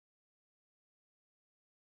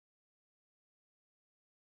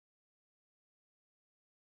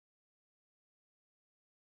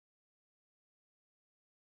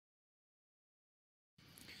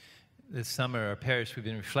This summer, our parish, we've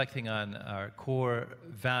been reflecting on our core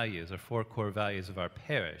values, our 4 core values of our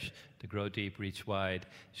parish: to grow deep, reach wide,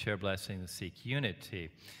 share blessings, seek unity.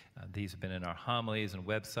 These have been in our homilies and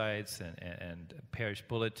websites and parish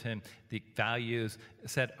bulletin. The values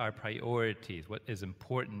set our priorities, what is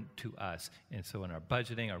important to us. And so in our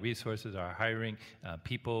budgeting, our resources, our hiring,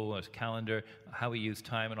 people, our calendar, how we use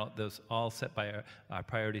time, and all those all set by our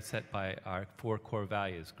priorities set by our 4 core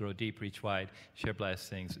values: grow deep, reach wide, share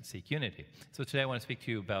blessings, and seek unity. So today I want to speak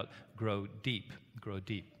to you about grow deep. Grow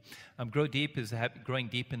deep. Grow deep is growing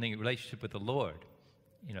deep in the relationship with the Lord.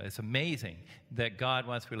 You know, it's amazing that God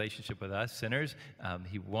wants a relationship with us, sinners.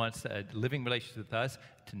 He wants a living relationship with us,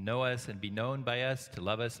 to know us and be known by us, to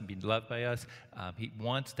love us and be loved by us. He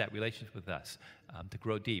wants that relationship with us, to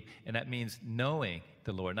grow deep. And that means knowing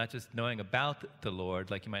the Lord, not just knowing about the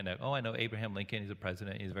Lord, like you might know, oh, I know Abraham Lincoln, he's a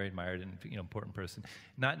president, he's a very admired and important person.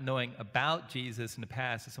 Not knowing about Jesus in the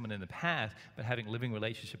past as someone in the past, but having a living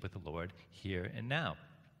relationship with the Lord here and now.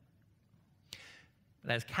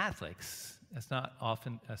 But as Catholics, that's not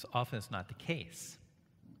often it's not the case.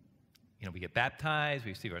 You know, we get baptized,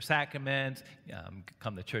 we receive our sacraments,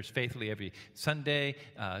 come to church faithfully every Sunday,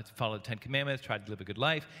 follow the 10 Commandments, try to live a good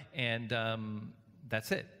life, and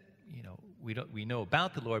that's it. You know, we know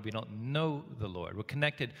about the Lord, we don't know the Lord. We're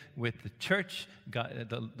connected with the church, God,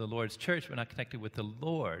 the Lord's church. We're not connected with the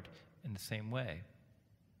Lord in the same way.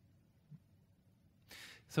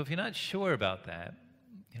 So if you're not sure about that,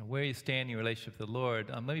 you know, where you stand in your relationship with the Lord,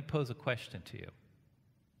 let me pose a question to you.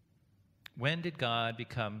 When did God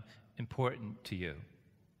become important to you?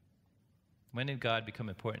 When did God become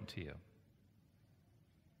important to you?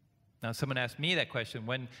 Now, someone asked me that question,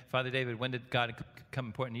 Father David, when did God become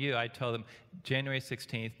important to you? I told them January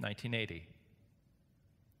 16th, 1980.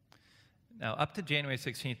 Now, up to January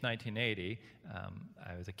 16th, 1980,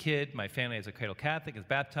 I was a kid. My family was a cradle Catholic, was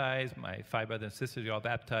baptized. My 5 brothers and sisters were all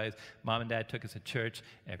baptized. Mom and Dad took us to church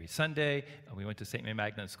every Sunday. We went to St. Mary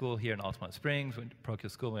Magdalene School here in Altamont Springs. Went to parochial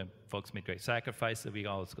school, and folks made great sacrifices. We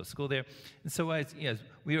all go to school there. And so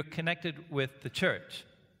we were connected with the church.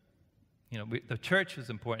 You know, the church was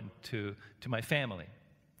important to my family,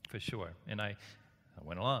 for sure. And I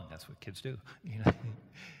went along. That's what kids do. You know?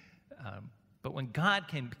 But when God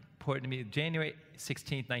came important to me, January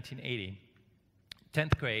 16th, 1980,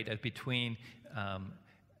 10th grade, I was between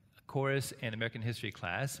chorus and American history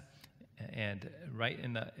class, and right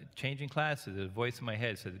in the changing classes, a voice in my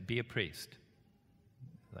head said, "Be a priest."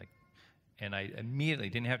 And I immediately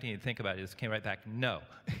didn't have to even think about it. It just came right back, no.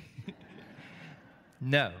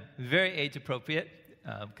 No. Very age appropriate,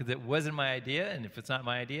 because it wasn't my idea, and if it's not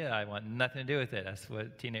my idea, I want nothing to do with it. That's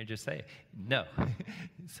what teenagers say. No.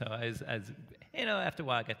 So after a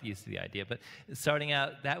while, I got used to the idea. But starting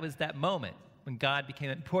out, that was that moment when God became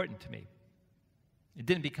important to me. It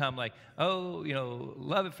didn't become like,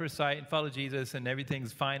 love at first sight and follow Jesus and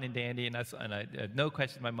everything's fine and dandy, and I had no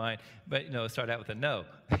question in my mind. But, it started out with a no.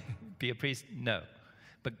 Be a priest? No.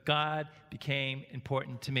 But God became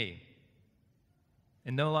important to me.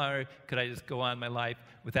 And no longer could I just go on my life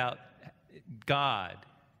without God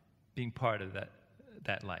being part of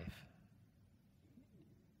that life.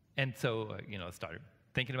 And so, I started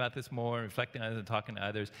thinking about this more, and reflecting on it, and talking to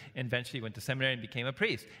others, and eventually went to seminary and became a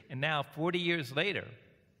priest. And now, 40 years later,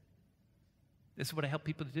 this is what I help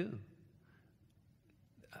people to do.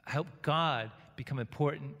 I help God become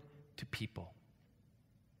important to people.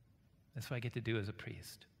 That's what I get to do as a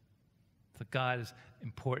priest. So God is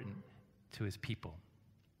important to his people.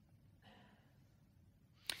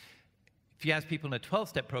 If you ask people in a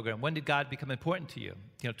 12-step program, when did God become important to you?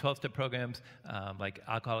 12-step programs like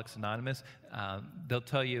Alcoholics Anonymous, they'll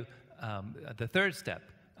tell you the 3rd step.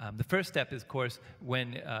 The 1st step is, of course,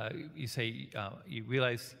 when you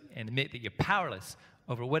realize and admit that you're powerless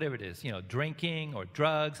over whatever it is, drinking or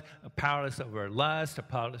drugs, or powerless over lust, or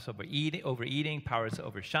powerless over overeating, powerless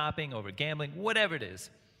over shopping, over gambling, whatever it is.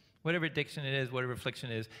 Whatever addiction it is, whatever affliction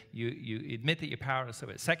it is, you admit that you're powerless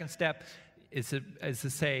over it. 2nd step is to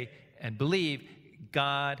say and believe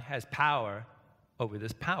God has power over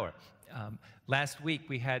this power. Last week,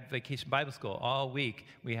 we had Vacation Bible School. All week,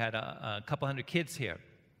 we had a couple hundred kids here.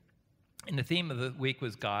 And the theme of the week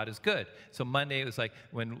was God is good. So Monday, it was like,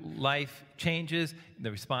 when life changes, the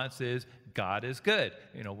response is, God is good.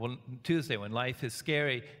 Tuesday, when life is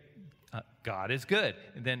scary, God is good.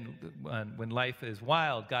 And then when life is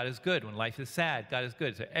wild, God is good. When life is sad, God is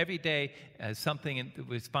good. So every day, as something in the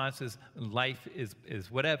response is life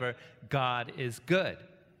is whatever, God is good.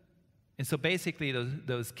 And so basically,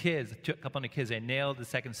 those kids, a couple hundred kids, they nailed the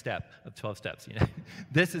 2nd step of 12 steps.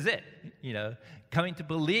 This is it. Coming to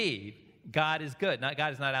believe God is good.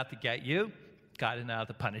 God is not out to get you. God is not out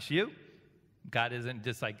to punish you. God isn't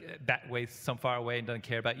just like that way, so far away and doesn't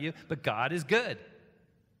care about you, but God is good.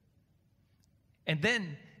 And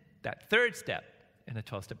then that third step in the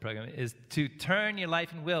 12-step program is to turn your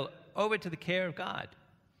life and will over to the care of God.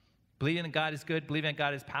 Believing that God is good, believing that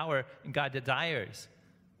God has power, and God desires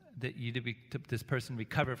that this person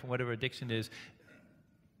recover from whatever addiction is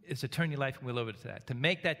to turn your life and will over to that, to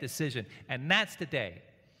make that decision. And that's the day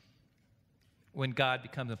when God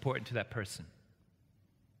becomes important to that person.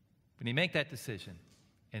 When you make that decision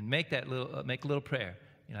and make a little prayer,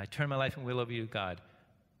 I turn my life and will over to you, God,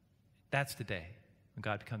 that's the day when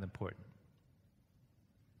God becomes important.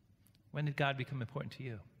 When did God become important to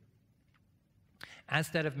you?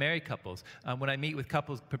 Ask that of married couples. When I meet with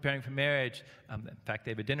couples preparing for marriage, in fact,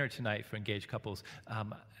 they have a dinner tonight for engaged couples, I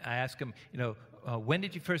ask them, when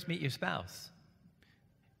did you first meet your spouse?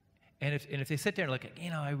 And if they sit there and look at,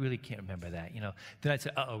 I really can't remember that, then I'd say,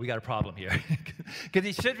 uh-oh, we got a problem here. Because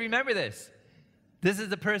you should remember this. This is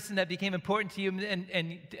the person that became important to you,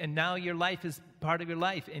 and now your life is part of your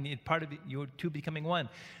life, and it's part of your two becoming one.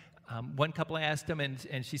 One couple, I asked them,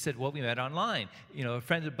 and she said, well, we met online. Her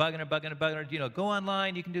friends are bugging her, go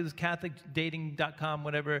online, you can do this catholicdating.com,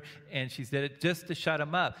 whatever, and she did it just to shut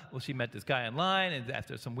him up. Well, she met this guy online, and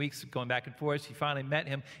after some weeks going back and forth, she finally met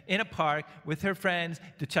him in a park with her friends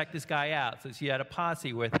to check this guy out. So she had a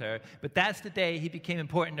posse with her, but that's the day he became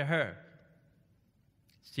important to her.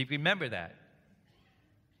 She remembered that.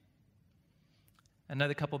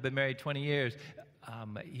 Another couple been married 20 years.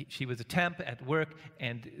 She was a temp at work,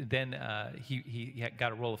 and then he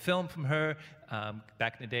got a roll of film from her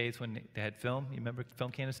back in the days when they had film. You remember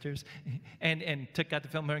film canisters? and took out the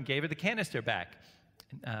film from her and gave her the canister back.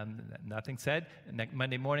 Nothing said. And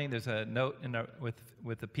Monday morning, there's a note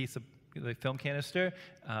with a piece of the film canister,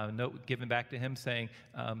 note given back to him saying,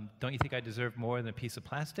 don't you think I deserve more than a piece of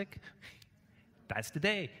plastic? That's the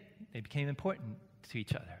day they became important to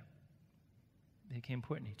each other. They became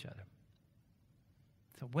important to each other.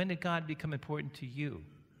 So when did God become important to you?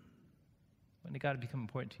 When did God become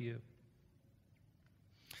important to you?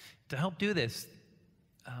 To help do this,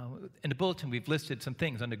 in the bulletin we've listed some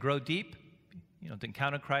things under Grow Deep, to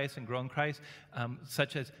encounter Christ and grow in Christ,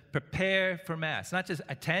 such as prepare for Mass. Not just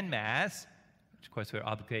attend Mass, which of course we're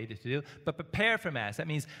obligated to do, but prepare for Mass. That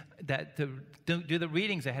means that to do the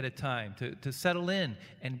readings ahead of time, to settle in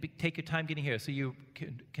and take your time getting here so you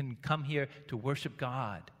can come here to worship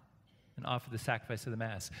God and offer the sacrifice of the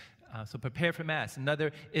Mass. So prepare for Mass.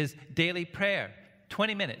 Another is daily prayer,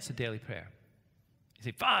 20 minutes of daily prayer. You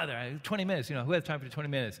say, Father, I have 20 minutes. Who has time for 20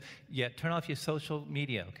 minutes? Yeah, turn off your social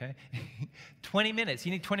media, okay? 20 minutes.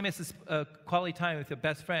 You need 20 minutes of quality time with your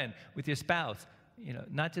best friend, with your spouse.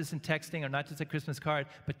 Not just in texting or not just a Christmas card,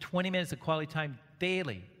 but 20 minutes of quality time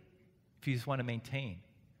daily if you just want to maintain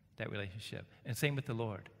that relationship. And same with the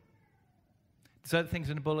Lord. There's other things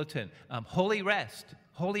in the bulletin. Holy rest.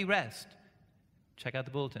 Holy rest. Check out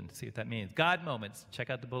the bulletin to see what that means. God moments. Check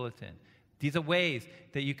out the bulletin. These are ways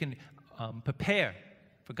that you can prepare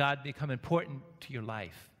for God to become important to your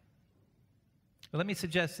life. Well, let me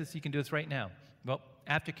suggest this. You can do this right now. Well,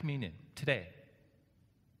 after communion, today.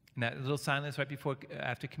 And that little silence right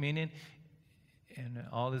after communion, and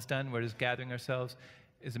all is done, we're just gathering ourselves,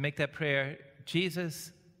 is to make that prayer,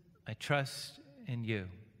 Jesus, I trust in you.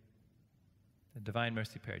 The Divine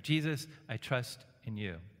Mercy Prayer. Jesus, I trust in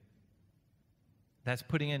you. That's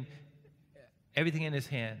putting in everything in his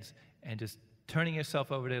hands and just turning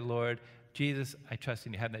yourself over to the Lord. Jesus, I trust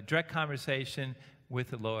in you. Having that direct conversation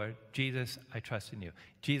with the Lord. Jesus, I trust in you.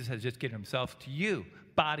 Jesus has just given himself to you,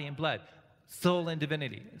 body and blood, soul and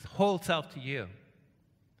divinity, his whole self to you.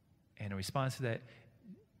 And in response to that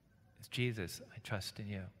is, Jesus, I trust in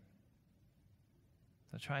you.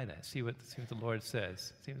 So try that. See what the Lord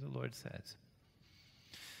says. See what the Lord says.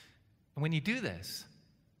 And when you do this,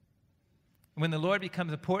 when the Lord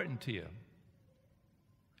becomes important to you,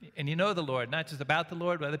 and you know the Lord, not just about the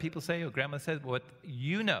Lord, what other people say, or grandma says, but what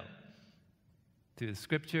you know through the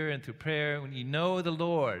scripture and through prayer, when you know the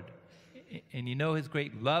Lord and you know his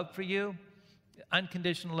great love for you,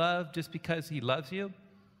 unconditional love just because he loves you,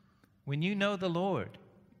 when you know the Lord,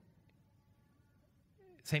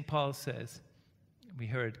 St. Paul says, we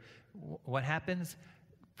heard, what happens?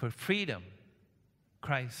 For freedom,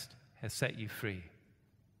 Christ has set you free.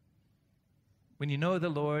 When you know the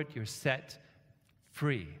Lord, you're set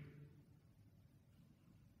free.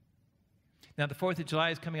 Now, the 4th of July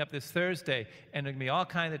is coming up this Thursday, and there are going to be all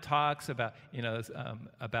kinds of talks about,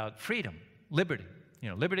 about freedom, liberty,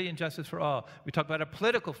 liberty and justice for all. We talk about our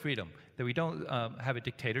political freedom, that we don't have a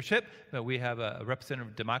dictatorship, but we have a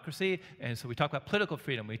representative democracy, and so we talk about political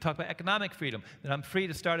freedom. We talk about economic freedom, that I'm free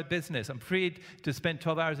to start a business. I'm free to spend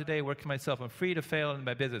 12 hours a day working myself. I'm free to fail in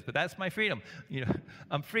my business, but that's my freedom.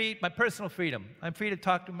 I'm free, my personal freedom. I'm free to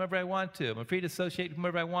talk to whomever I want to. I'm free to associate with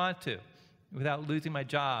whomever I want to without losing my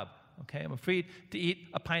job. Okay, I'm free to eat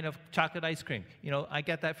a pint of chocolate ice cream. I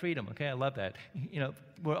get that freedom. Okay, I love that.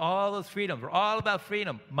 We're all those freedoms. We're all about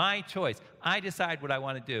freedom. My choice. I decide what I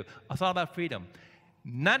want to do. It's all about freedom.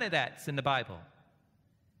 None of that's in the Bible.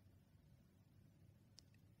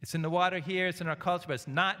 It's in the water here. It's in our culture, but it's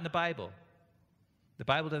not in the Bible. The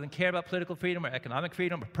Bible doesn't care about political freedom or economic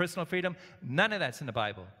freedom or personal freedom. None of that's in the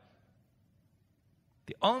Bible.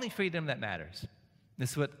 The only freedom that matters.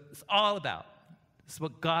 This is what it's all about. This is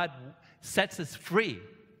what God sets us free.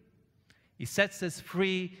 He sets us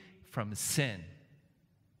free from sin,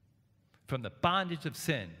 from the bondage of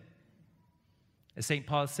sin. As St.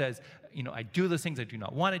 Paul says, I do those things I do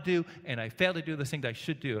not want to do, and I fail to do those things I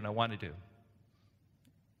should do and I want to do.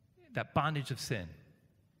 That bondage of sin.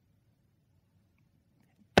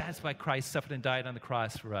 That's why Christ suffered and died on the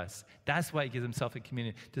cross for us. That's why he gives himself in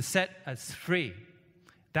communion, to set us free.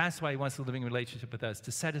 That's why he wants a living relationship with us,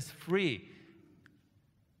 to set us free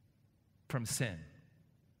from sin.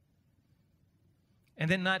 And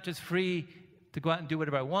then not just free to go out and do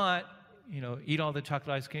whatever I want, eat all the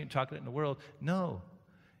chocolate ice cream, chocolate in the world. No.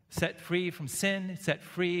 Set free from sin, set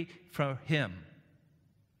free from him.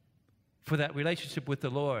 For that relationship with the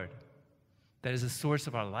Lord that is the source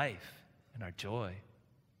of our life and our joy.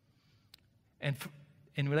 And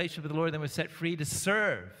in relationship with the Lord, then we're set free to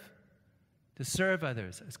serve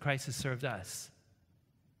others as Christ has served us.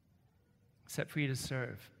 Set free to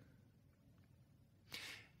serve.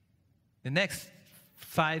 The next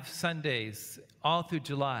 5 Sundays, all through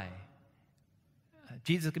July,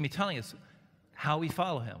 Jesus is going to be telling us how we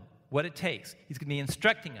follow him, what it takes. He's going to be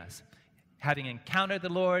instructing us. Having encountered the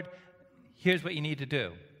Lord, here's what you need to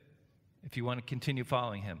do if you want to continue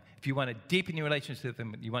following him. If you want to deepen your relationship with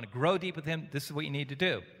him, you want to grow deep with him, this is what you need to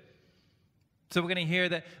do. So we're going to hear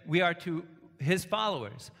that we are to, his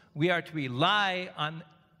followers, we are to rely on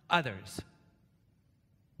others.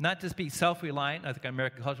 Not just be self-reliant, like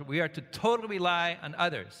American culture. We are to totally rely on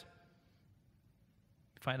others.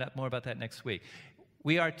 Find out more about that next week.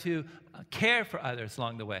 We are to care for others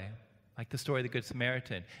along the way, like the story of the Good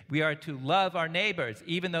Samaritan. We are to love our neighbors,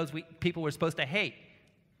 even those people we're supposed to hate,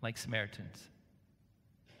 like Samaritans.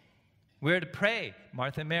 We are to pray.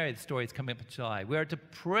 Martha and Mary, the story is coming up in July. We are to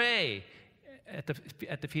pray at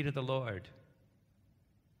the feet of the Lord.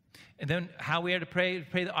 And then how we are to pray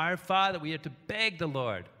Our Father. We are to beg the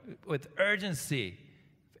Lord with urgency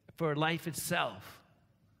for life itself.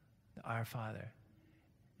 Our Father.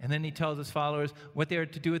 And then he tells his followers what they are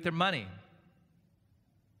to do with their money.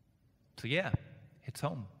 So yeah, it's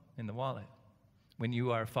home in the wallet when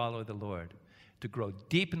you are a follower of the Lord. To grow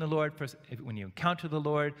deep in the Lord, first, when you encounter the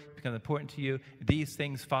Lord, it becomes important to you, these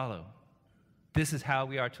things follow. This is how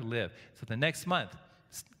we are to live. So the next month,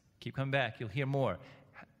 keep coming back, you'll hear more.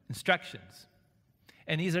 Instructions.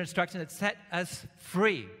 And these are instructions that set us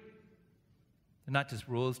free. They're not just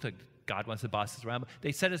rules to God wants to boss us around, but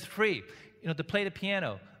they set us free. To play the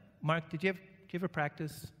piano. Mark, did you ever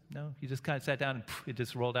practice? No? You just kind of sat down and it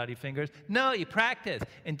just rolled out of your fingers? No, you practice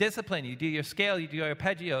and discipline. You do your scale, you do your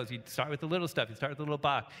arpeggios. You start with the little stuff. You start with the little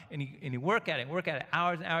Bach. And you work at it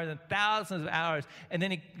hours and hours and thousands of hours. And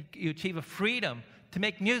then you achieve a freedom to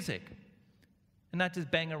make music and not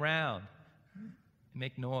just bang around and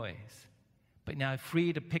make noise. But now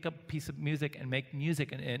free to pick up a piece of music and make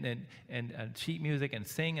music and sheet music and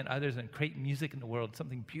sing and others and create music in the world,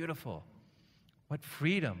 something beautiful. What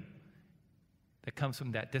freedom that comes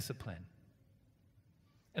from that discipline.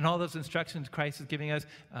 And all those instructions Christ is giving us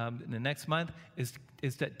in the next month is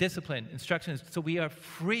that discipline, instructions, so we are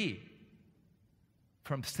free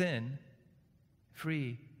from sin,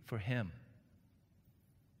 free for him.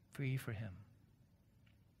 Free for him.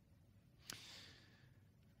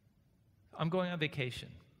 I'm going on vacation.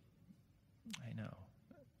 I know.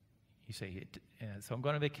 You say, so I'm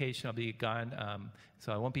going on vacation. I'll be gone.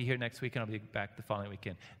 So I won't be here next weekend. I'll be back the following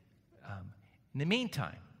weekend. In the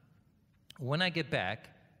meantime, when I get back,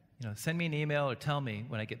 send me an email or tell me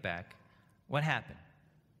when I get back what happened.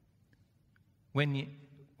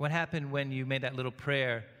 What happened when you made that little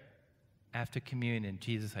prayer after communion,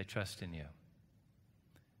 Jesus, I trust in you.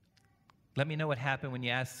 Let me know what happened when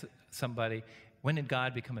you asked somebody, when did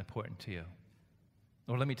God become important to you?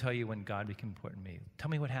 Or let me tell you when God became important to me. Tell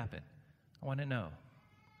me what happened. I want to know.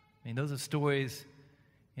 Those are stories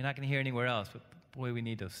you're not going to hear anywhere else, but boy, we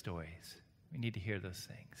need those stories. We need to hear those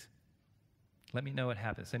things. Let me know what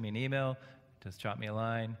happened. Send me an email. Just drop me a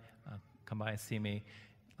line. Come by and see me.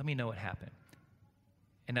 Let me know what happened.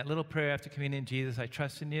 And that little prayer after communion, Jesus, I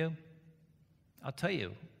trust in you, I'll tell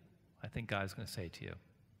you, I think God's going to say to you.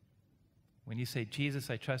 When you say, Jesus,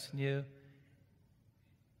 I trust in you,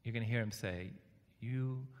 you're going to hear him say,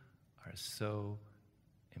 you are so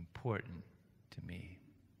important to me.